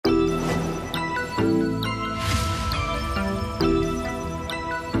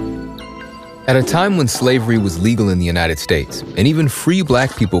At a time when slavery was legal in the United States, and even free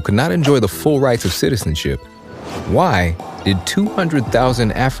black people could not enjoy the full rights of citizenship, why did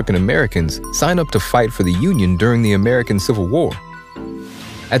 200,000 African Americans sign up to fight for the Union during the American Civil War?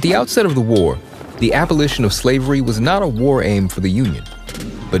 At the outset of the war, the abolition of slavery was not a war aimed for the Union,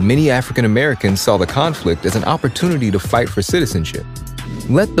 but many African Americans saw the conflict as an opportunity to fight for citizenship.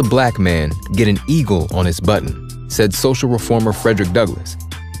 "Let the black man get an eagle on his button," said social reformer Frederick Douglass,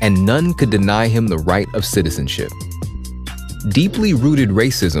 "and none could deny him the right of citizenship." Deeply rooted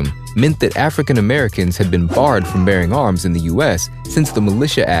racism meant that African Americans had been barred from bearing arms in the U.S. since the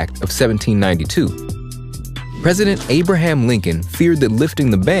Militia Act of 1792. President Abraham Lincoln feared that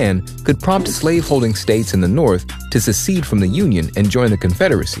lifting the ban could prompt slaveholding states in the North to secede from the Union and join the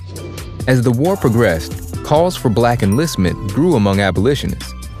Confederacy. As the war progressed, calls for black enlistment grew among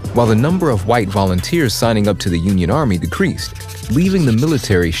abolitionists, while the number of white volunteers signing up to the Union Army decreased, leaving the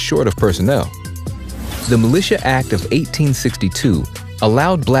military short of personnel. The Militia Act of 1862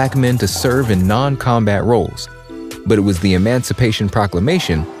 allowed black men to serve in non-combat roles, but it was the Emancipation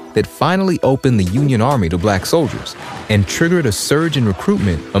Proclamation that finally opened the Union Army to black soldiers and triggered a surge in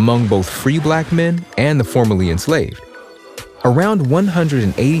recruitment among both free black men and the formerly enslaved. Around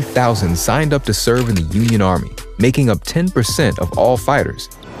 180,000 signed up to serve in the Union Army, making up 10% of all fighters,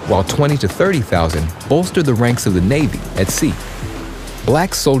 while 20,000 to 30,000 bolstered the ranks of the Navy at sea.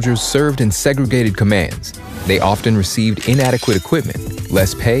 Black soldiers served in segregated commands. They often received inadequate equipment,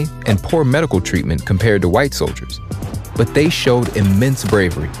 less pay, and poor medical treatment compared to white soldiers. But they showed immense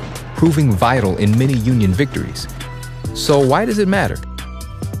bravery, proving vital in many Union victories. So why does it matter?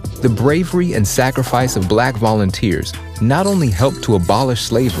 The bravery and sacrifice of black volunteers not only helped to abolish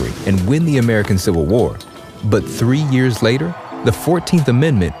slavery and win the American Civil War, but 3 years later, the 14th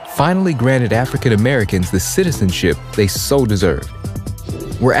Amendment finally granted African Americans the citizenship they so deserved.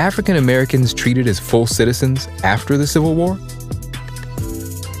 Were African Americans treated as full citizens after the Civil War?